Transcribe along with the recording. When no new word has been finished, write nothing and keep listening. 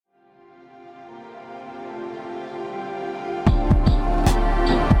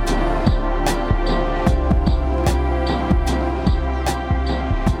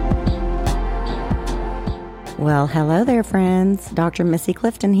Well, hello there, friends. Dr. Missy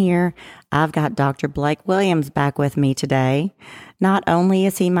Clifton here. I've got Dr. Blake Williams back with me today. Not only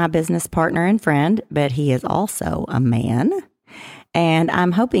is he my business partner and friend, but he is also a man. And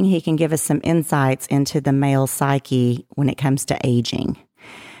I'm hoping he can give us some insights into the male psyche when it comes to aging.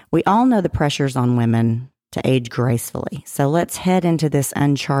 We all know the pressures on women to age gracefully. So let's head into this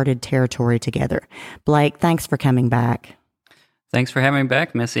uncharted territory together. Blake, thanks for coming back. Thanks for having me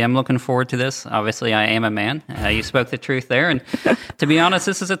back, Missy. I'm looking forward to this. Obviously, I am a man. You spoke the truth there. And to be honest,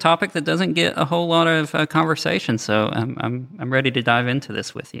 this is a topic that doesn't get a whole lot of conversation. So I'm ready to dive into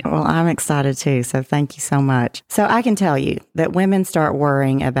this with you. Well, I'm excited too. So thank you so much. So I can tell you that women start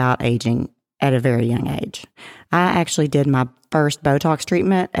worrying about aging at a very young age. I actually did my first Botox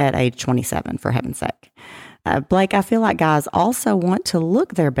treatment at age 27, for heaven's sake. Blake, I feel like guys also want to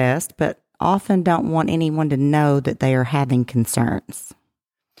look their best, but often don't want anyone to know that they are having concerns.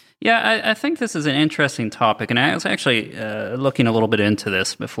 Yeah, I think this is an interesting topic, and I was actually looking a little bit into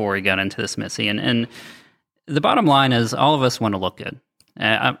this before we got into this, Missy, and the bottom line is all of us want to look good.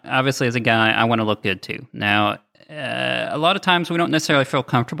 Obviously, as a guy, I want to look good too. Now, a lot of times we don't necessarily feel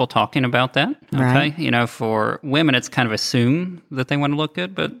comfortable talking about that, okay? Right. You know, for women, it's kind of assumed that they want to look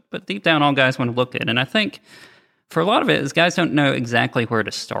good, but deep down, all guys want to look good, and I think for a lot of it is guys don't know exactly where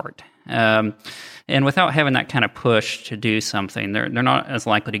to start. And without having that kind of push to do something, they're not as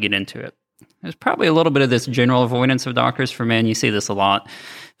likely to get into it. There's probably a little bit of this general avoidance of doctors for men. You see this a lot.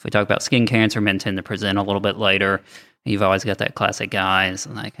 If we talk about skin cancer, men tend to present a little bit later. You've always got that classic guys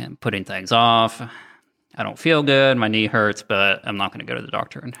like putting things off. I don't feel good. My knee hurts, but I'm not going to go to the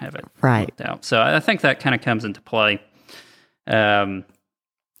doctor and have it looked out. So I think that kind of comes into play.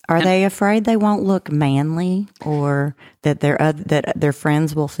 Are they afraid they won't look manly, or that their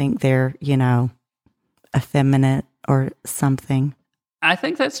friends will think they're, effeminate or something? I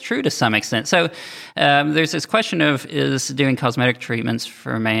think that's true to some extent. So there's this question of, is doing cosmetic treatments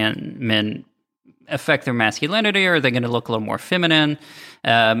for men affect their masculinity, or are they going to look a little more feminine?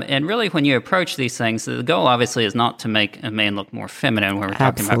 And really, when you approach these things, the goal obviously is not to make a man look more feminine when we're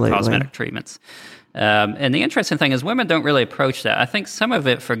talking about cosmetic treatments. And the interesting thing is women don't really approach that. I think some of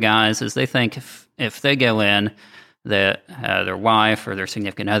it for guys is they think if they go in, that their wife or their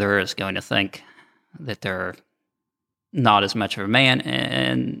significant other is going to think that they're not as much of a man.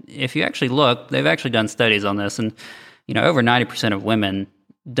 And if you actually look, they've actually done studies on this, and over 90% of women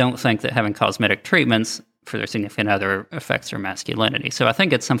don't think that having cosmetic treatments for their significant other affects their masculinity. So I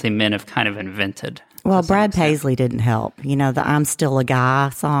think it's something men have kind of invented. Well, Brad Paisley didn't help. The I'm Still a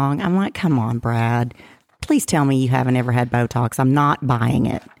Guy song. I'm like, come on, Brad. Please tell me you haven't ever had Botox. I'm not buying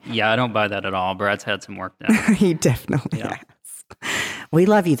it. Yeah, I don't buy that at all. Brad's had some work done. He definitely has. We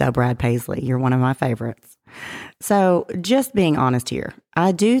love you, though, Brad Paisley. You're one of my favorites. So just being honest here,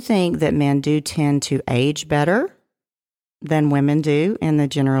 I do think that men do tend to age better than women do in the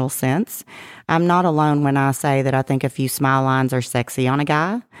general sense. I'm not alone when I say that I think a few smile lines are sexy on a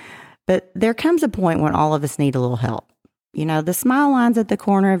guy, but there comes a point when all of us need a little help. The smile lines at the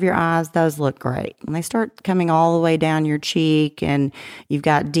corner of your eyes, those look great. When they start coming all the way down your cheek and you've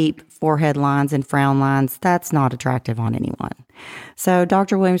got deep forehead lines and frown lines, that's not attractive on anyone. So,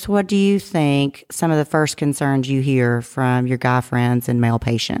 Dr. Williams, what do you think some of the first concerns you hear from your guy friends and male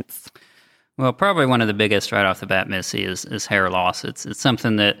patients? Well, probably one of the biggest right off the bat, Missy, is hair loss. It's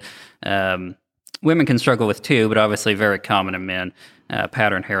something that women can struggle with too, but obviously very common in men,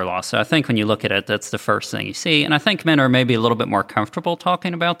 pattern hair loss. So I think when you look at it, that's the first thing you see. And I think men are maybe a little bit more comfortable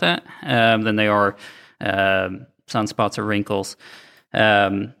talking about that than they are sunspots or wrinkles.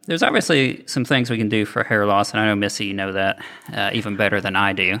 There's obviously some things we can do for hair loss, and I know, Missy, you know that even better than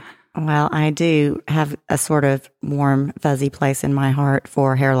I do. Well, I do have a sort of warm, fuzzy place in my heart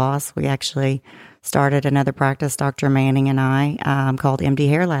for hair loss. We actually started another practice, Dr. Manning and I, called MD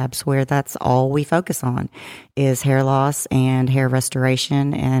Hair Labs, where that's all we focus on is hair loss and hair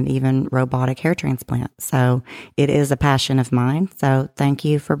restoration and even robotic hair transplant. So it is a passion of mine. So thank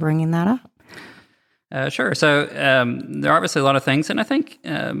you for bringing that up. Sure. So there are obviously a lot of things, and I think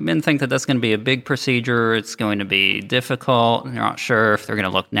men think that that's going to be a big procedure. It's going to be difficult. They're not sure if they're going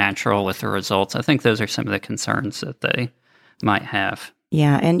to look natural with the results. I think those are some of the concerns that they might have.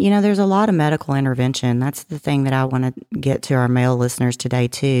 Yeah, and there's a lot of medical intervention. That's the thing that I want to get to our male listeners today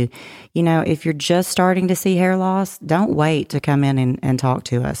too. If you're just starting to see hair loss, don't wait to come in and talk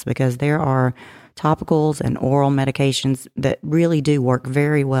to us, because there are topicals and oral medications that really do work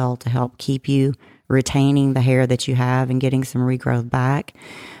very well to help keep you retaining the hair that you have and getting some regrowth back.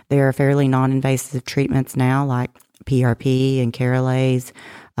 There are fairly non-invasive treatments now like PRP and Keralase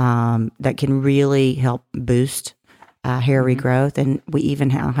that can really help boost hair regrowth. And we even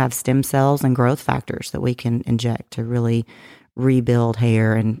have stem cells and growth factors that we can inject to really rebuild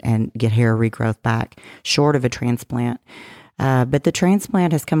hair and get hair regrowth back, short of a transplant. But the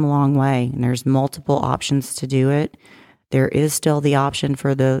transplant has come a long way, and there's multiple options to do it. There is still the option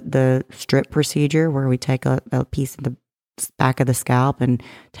for the strip procedure, where we take a piece of the back of the scalp and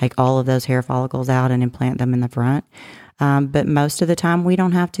take all of those hair follicles out and implant them in the front. But most of the time, we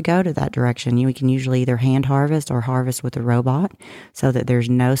don't have to go to that direction. We can usually either hand harvest or harvest with a robot, so that there's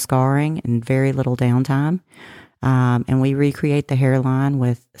no scarring and very little downtime. And we recreate the hairline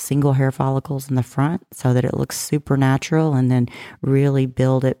with single hair follicles in the front so that it looks super natural, and then really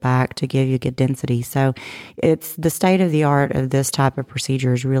build it back to give you good density. So it's the state of the art of this type of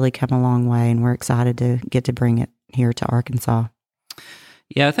procedure has really come a long way, and we're excited to get to bring it here to Arkansas.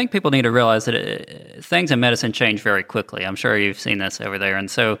 Yeah, I think people need to realize that things in medicine change very quickly. I'm sure you've seen this over there. And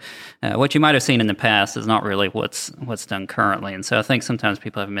so what you might have seen in the past is not really what's done currently. And so I think sometimes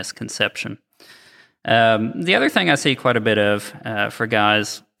people have a misconception. The other thing I see quite a bit of for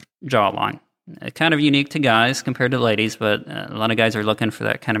guys, jawline. Kind of unique to guys compared to ladies, but a lot of guys are looking for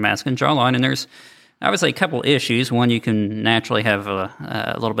that kind of masculine jawline. And there's obviously a couple issues. One, you can naturally have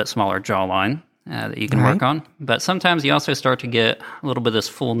a little bit smaller jawline that you can work on. But sometimes you also start to get a little bit of this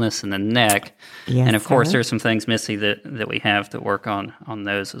fullness in the neck. Yes, and of course, there's some things, Missy, that we have to work on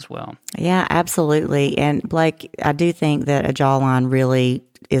those as well. Yeah, absolutely. And Blake, I do think that a jawline really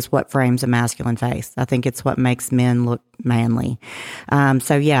is what frames a masculine face. I think it's what makes men look manly.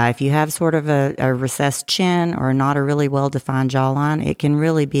 So yeah, if you have sort of a recessed chin or not a really well-defined jawline, it can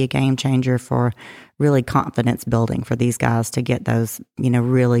really be a game changer for really confidence building for these guys to get those,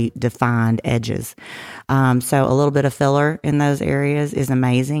 really defined edges. So a little bit of filler in those areas is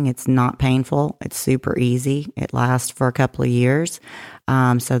amazing. It's not painful. It's super easy. It lasts for a couple of years.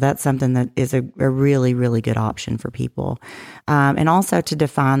 So that's something that is a really, really good option for people. And also to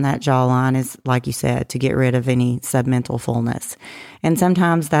define that jawline is, like you said, to get rid of any submental fullness. And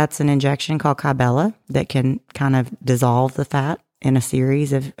sometimes that's an injection called Kybella that can kind of dissolve the fat in a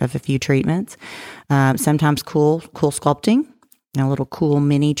series of a few treatments. Sometimes cool sculpting, a little cool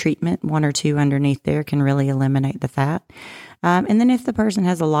mini treatment, 1 or 2 underneath there can really eliminate the fat. And then if the person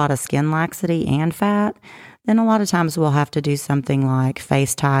has a lot of skin laxity and fat, then a lot of times we'll have to do something like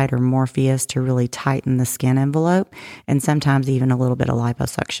FaceTite or Morpheus to really tighten the skin envelope, and sometimes even a little bit of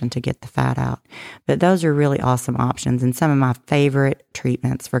liposuction to get the fat out. But those are really awesome options, and some of my favorite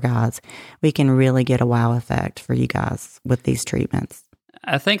treatments for guys. We can really get a wow effect for you guys with these treatments.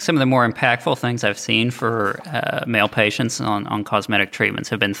 I think some of the more impactful things I've seen for male patients on cosmetic treatments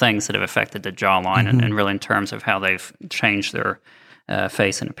have been things that have affected the jawline, and really in terms of how they've changed their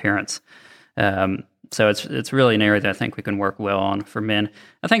face and appearance. So it's really an area that I think we can work well on for men.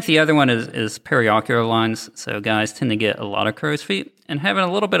 I think the other one is periocular lines. So guys tend to get a lot of crow's feet, and having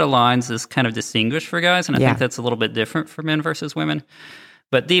a little bit of lines is kind of distinguished for guys, and I think that's a little bit different for men versus women.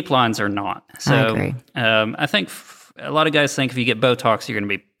 But deep lines are not. So I agree. I think a lot of guys think if you get Botox, you're going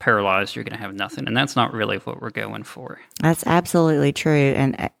to be paralyzed, you're going to have nothing. And that's not really what we're going for. That's absolutely true.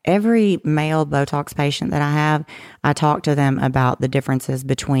 And every male Botox patient that I have, I talk to them about the differences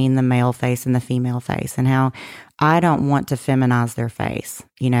between the male face and the female face, and how I don't want to feminize their face.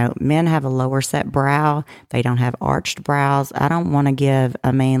 Men have a lower set brow. They don't have arched brows. I don't want to give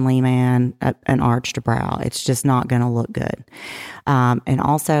a manly man an arched brow. It's just not going to look good. And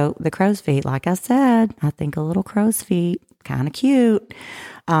also the crow's feet, like I said, I think a little crow's feet, kind of cute.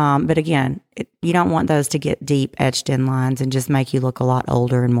 But again, you don't want those to get deep etched in lines and just make you look a lot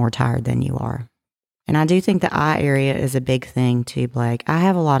older and more tired than you are. And I do think the eye area is a big thing too, Blake. I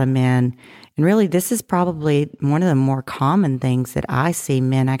have a lot of men, and really this is probably one of the more common things that I see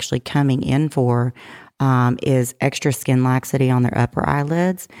men actually coming in for, is extra skin laxity on their upper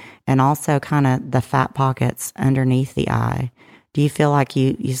eyelids, and also kind of the fat pockets underneath the eye. Do you feel like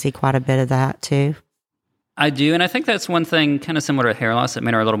you see quite a bit of that too? I do, and I think that's one thing kind of similar to hair loss that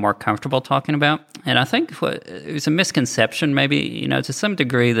men are a little more comfortable talking about. And I think there's a misconception maybe, to some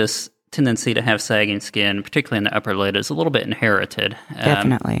degree, this tendency to have sagging skin, particularly in the upper lid, is a little bit inherited.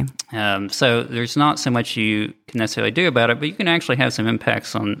 Definitely. So there's not so much you can necessarily do about it, but you can actually have some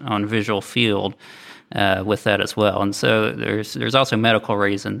impacts on visual field with that as well. And so there's also medical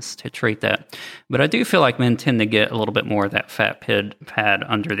reasons to treat that. But I do feel like men tend to get a little bit more of that fat pad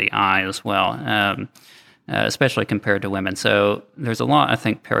under the eye as well, especially compared to women. So there's a lot, I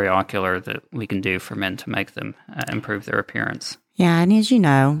think, periocular that we can do for men to make them improve their appearance. Yeah, and as you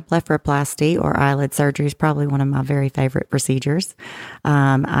know, blepharoplasty or eyelid surgery is probably one of my very favorite procedures.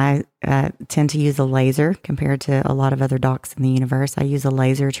 I tend to use a laser compared to a lot of other docs in the universe. I use a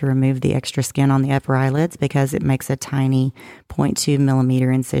laser to remove the extra skin on the upper eyelids because it makes a tiny 0.2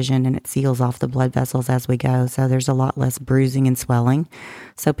 millimeter incision and it seals off the blood vessels as we go. So there's a lot less bruising and swelling.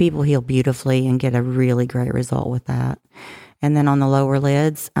 So people heal beautifully and get a really great result with that. And then on the lower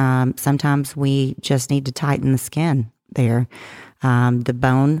lids, sometimes we just need to tighten the skin there. The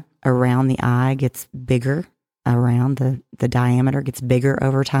bone around the eye gets bigger, around the diameter gets bigger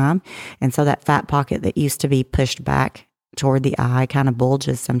over time. And so that fat pocket that used to be pushed back toward the eye kind of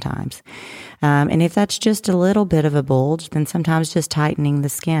bulges sometimes. And if that's just a little bit of a bulge, then sometimes just tightening the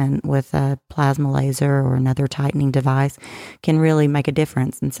skin with a plasma laser or another tightening device can really make a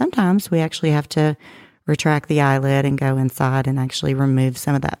difference. And sometimes we actually have to retract the eyelid and go inside and actually remove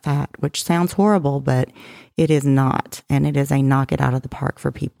some of that fat, which sounds horrible, but it is not. And it is a knock it out of the park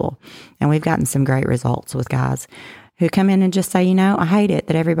for people. And we've gotten some great results with guys who come in and just say, I hate it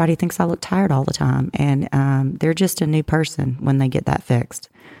that everybody thinks I look tired all the time. And they're just a new person when they get that fixed.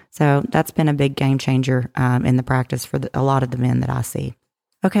 So that's been a big game changer in the practice for a lot of the men that I see.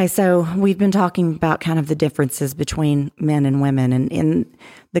 Okay, so we've been talking about kind of the differences between men and women. And in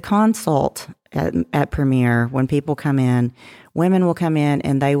the consult at Premier, when people come in, women will come in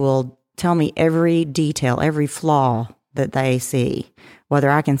and they will tell me every detail, every flaw that they see, whether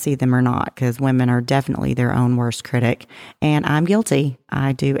I can see them or not, because women are definitely their own worst critic. And I'm guilty.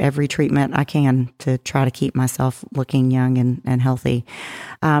 I do every treatment I can to try to keep myself looking young and healthy.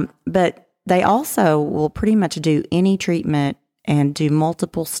 But they also will pretty much do any treatment and do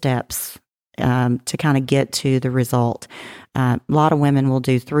multiple steps to kind of get to the result. A lot of women will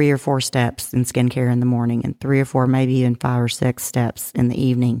do 3 or 4 steps in skincare in the morning and 3 or 4, maybe even 5 or 6 steps in the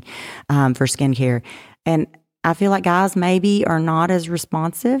evening for skincare. And I feel like guys maybe are not as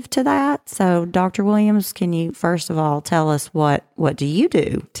responsive to that. So Dr. Williams, can you first of all tell us what do you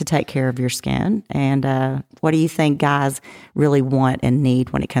do to take care of your skin? And what do you think guys really want and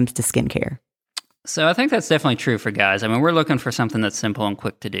need when it comes to skincare? So I think that's definitely true for guys. I mean, we're looking for something that's simple and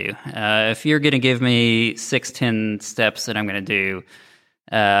quick to do. If you're going to give me 10 steps that I'm going to do,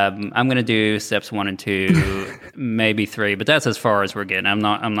 I'm going to do steps 1 and 2, maybe 3, but that's as far as we're getting. I'm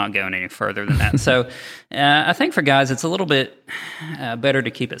not going any further than that. So I think for guys, it's a little bit better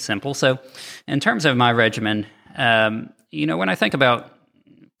to keep it simple. So in terms of my regimen, when I think about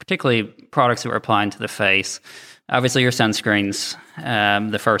particularly products that we're applying to the face, obviously your sunscreen's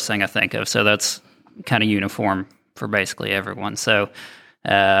the first thing I think of. So that's kind of uniform for basically everyone. So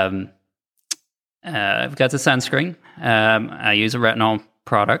I've got the sunscreen. I use a retinol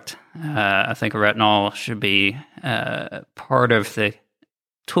product. I think a retinol should be part of the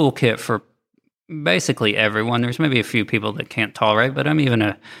toolkit for basically everyone. There's maybe a few people that can't tolerate, but I'm even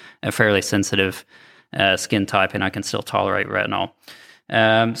a fairly sensitive skin type, and I can still tolerate retinol.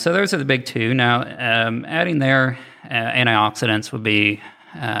 So those are the big two. Now, adding there antioxidants would be,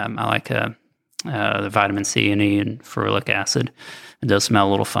 I like the vitamin C and E and ferulic acid. It does smell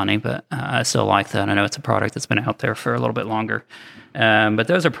a little funny, but I still like that. I know it's a product that's been out there for a little bit longer. But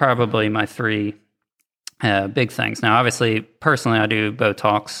those are probably my 3 big things. Now, obviously, personally, I do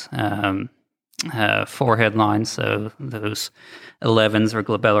Botox, forehead lines, so those 11s or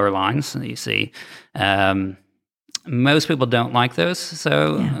glabellar lines that you see. Most people don't like those.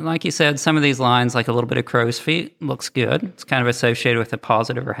 So, like you said, some of these lines, like a little bit of crow's feet, looks good. It's kind of associated with a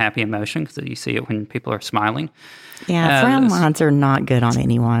positive or happy emotion because you see it when people are smiling. Yeah, frown lines are not good on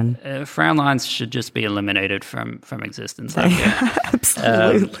anyone. Frown lines should just be eliminated from existence.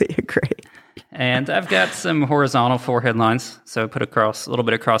 Absolutely agree. And I've got some horizontal forehead lines, so put a little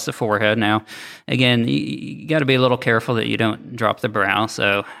bit across the forehead. Now, again, you got to be a little careful that you don't drop the brow.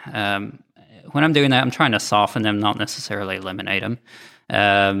 So when I'm doing that, I'm trying to soften them, not necessarily eliminate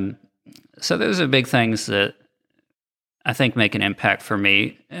them. So those are big things that I think make an impact for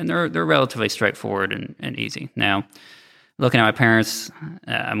me, and they're relatively straightforward and easy. Now, looking at my parents,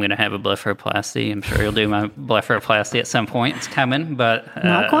 I'm going to have a blepharoplasty. I'm sure you'll do my blepharoplasty at some point. It's coming, but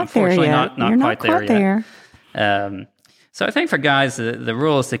not quite there yet. Not quite there yet. So I think for guys, the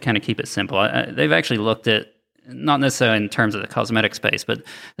rule is to kind of keep it simple. They've actually looked at, not necessarily in terms of the cosmetic space, but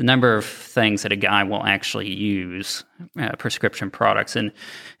the number of things that a guy will actually use prescription products.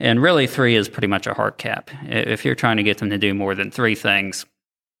 And really 3 is pretty much a hard cap. If you're trying to get them to do more than 3 things,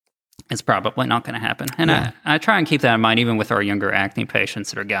 it's probably not going to happen. And I try and keep that in mind, even with our younger acne patients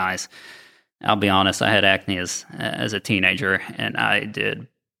that are guys. I'll be honest, I had acne as a teenager, and I did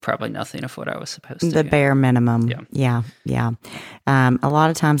probably nothing of what I was supposed to The do. bare minimum. Yeah. A lot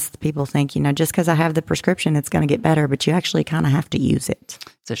of times people think, just because I have the prescription, it's going to get better, but you actually kind of have to use it.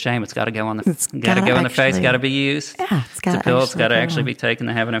 It's a shame. It's got to go on the in the face. Got to be used. Yeah, it's a pill. It's got to actually be taken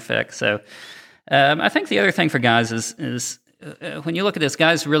to have an effect. So, I think the other thing for guys is when you look at this,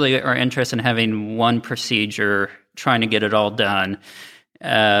 guys really are interested in having one procedure, trying to get it all done.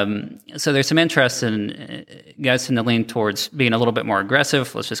 So there's some interest in guys tend to lean towards being a little bit more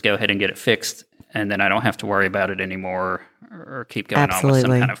aggressive. Let's just go ahead and get it fixed, and then I don't have to worry about it anymore or keep going on with some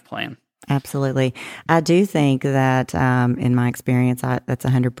kind of plan. Absolutely. I do think that in my experience, that's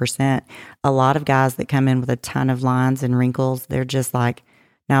 100%. A lot of guys that come in with a ton of lines and wrinkles, they're just like,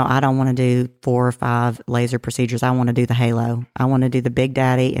 no, I don't want to do 4 or 5 laser procedures. I want to do the halo. I want to do the Big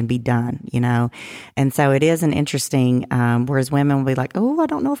Daddy and be done, And so it is an interesting, whereas women will be like, oh, I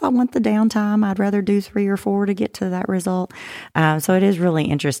don't know if I want the downtime. I'd rather do 3 or 4 to get to that result. So it is really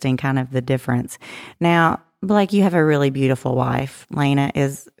interesting, kind of the difference. Now, Blake, you have a really beautiful wife. Lena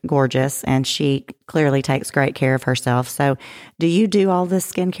is gorgeous, and she clearly takes great care of herself. So do you do all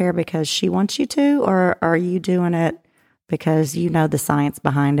this skincare because she wants you to, or are you doing it because you know the science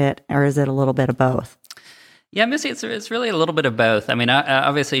behind it, or is it a little bit of both? Yeah, Missy, it's really a little bit of both. I mean,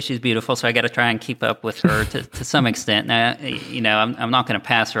 obviously she's beautiful, so I got to try and keep up with her to some extent. Now, I'm not going to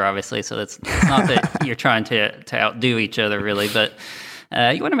pass her, obviously, so it's not that you're trying to outdo each other, really, but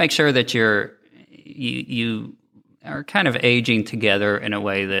you want to make sure that you are kind of aging together in a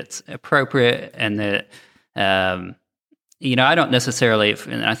way that's appropriate, and that I don't necessarily,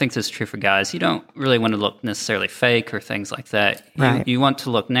 and I think this is true for guys, you don't really want to look necessarily fake or things like that. Right. You want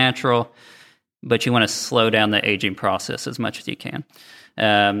to look natural, but you want to slow down the aging process as much as you can.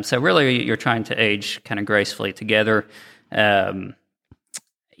 So really, you're trying to age kind of gracefully together. For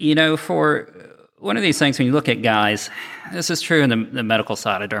one of these things, when you look at guys, this is true in the medical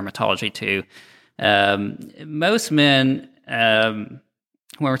side of dermatology too. Most men, when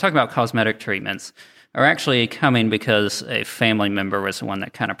we're talking about cosmetic treatments, are actually coming because a family member was the one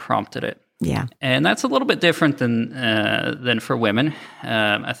that kind of prompted it. Yeah. And that's a little bit different than for women.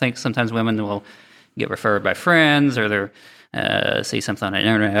 I think sometimes women will get referred by friends, or they see something on the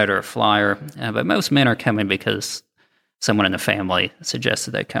internet or a flyer. But most men are coming because someone in the family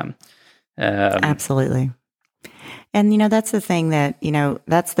suggested they come. Absolutely. And, that's the thing that,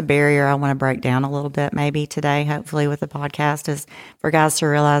 that's the barrier I want to break down a little bit maybe today, hopefully with the podcast, is for guys to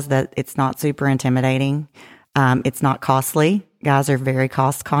realize that it's not super intimidating. It's not costly. Guys are very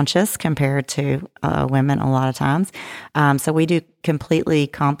cost conscious compared to women a lot of times. So we do completely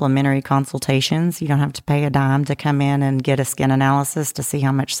complimentary consultations. You don't have to pay a dime to come in and get a skin analysis to see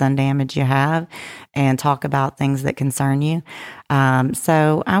how much sun damage you have and talk about things that concern you.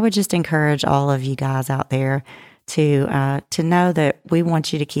 So I would just encourage all of you guys out there to know that we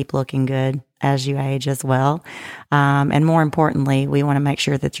want you to keep looking good as you age as well. And more importantly, we want to make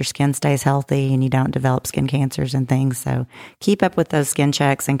sure that your skin stays healthy and you don't develop skin cancers and things. So keep up with those skin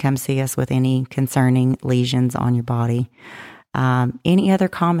checks and come see us with any concerning lesions on your body. Any other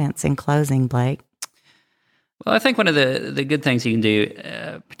comments in closing, Blake? Well, I think one of the good things you can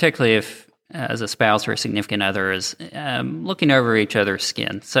do, particularly if as a spouse or a significant other, is looking over each other's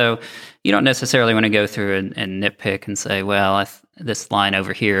skin. So you don't necessarily want to go through and nitpick and say, well, this line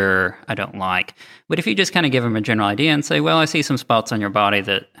over here I don't like. But if you just kind of give them a general idea and say, well, I see some spots on your body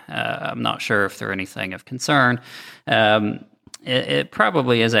that I'm not sure if they're anything of concern, it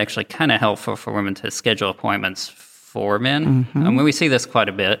probably is actually kind of helpful for women to schedule appointments for men. Mm-hmm. I mean, we see this quite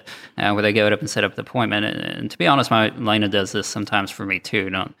a bit where they go up and set up the appointment. And to be honest, Lena does this sometimes for me too,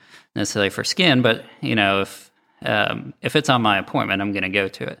 not necessarily for skin, but if it's on my appointment, I'm going to go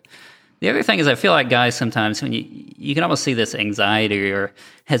to it. The other thing is, I feel like guys sometimes, when you can almost see this anxiety or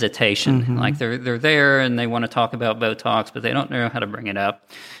hesitation, mm-hmm. like they're there and they want to talk about Botox, but they don't know how to bring it up.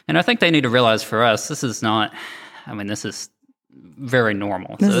 And I think they need to realize, for us, this is very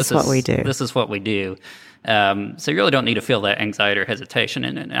normal. This is what we do. This is what we do. So you really don't need to feel that anxiety or hesitation.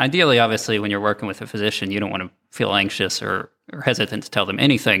 And ideally, obviously, when you're working with a physician, you don't want to feel anxious or hesitant to tell them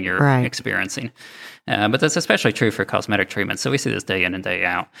anything you're experiencing. But that's especially true for cosmetic treatments. So we see this day in and day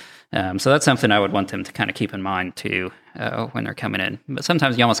out. So that's something I would want them to kind of keep in mind too when they're coming in. But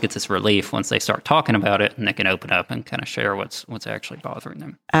sometimes you almost get this relief once they start talking about it, and they can open up and kind of share what's actually bothering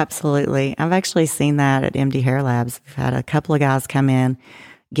them. Absolutely. I've actually seen that at MD Hair Labs. We've had a couple of guys come in,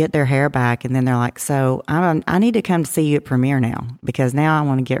 get their hair back, and then they're like, so I need to come to see you at Premier now, because now I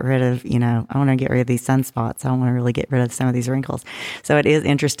want to get rid of, I want to get rid of these sunspots. I want to really get rid of some of these wrinkles. So it is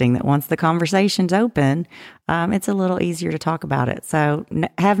interesting that once the conversation's open, it's a little easier to talk about it. So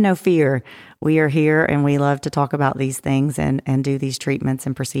have no fear. we are here and we love to talk about these things and do these treatments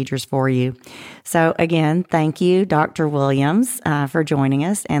and procedures for you. So again, thank you, Dr. Williams, for joining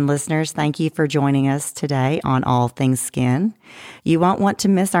us. And listeners, thank you for joining us today on All Things Skin. You won't want to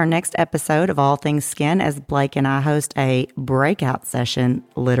miss our next episode of All Things Skin as Blake and I host a breakout session,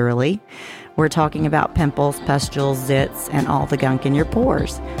 literally. We're talking about pimples, pustules, zits, and all the gunk in your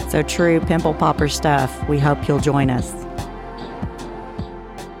pores. So true pimple popper stuff. We hope you'll join us.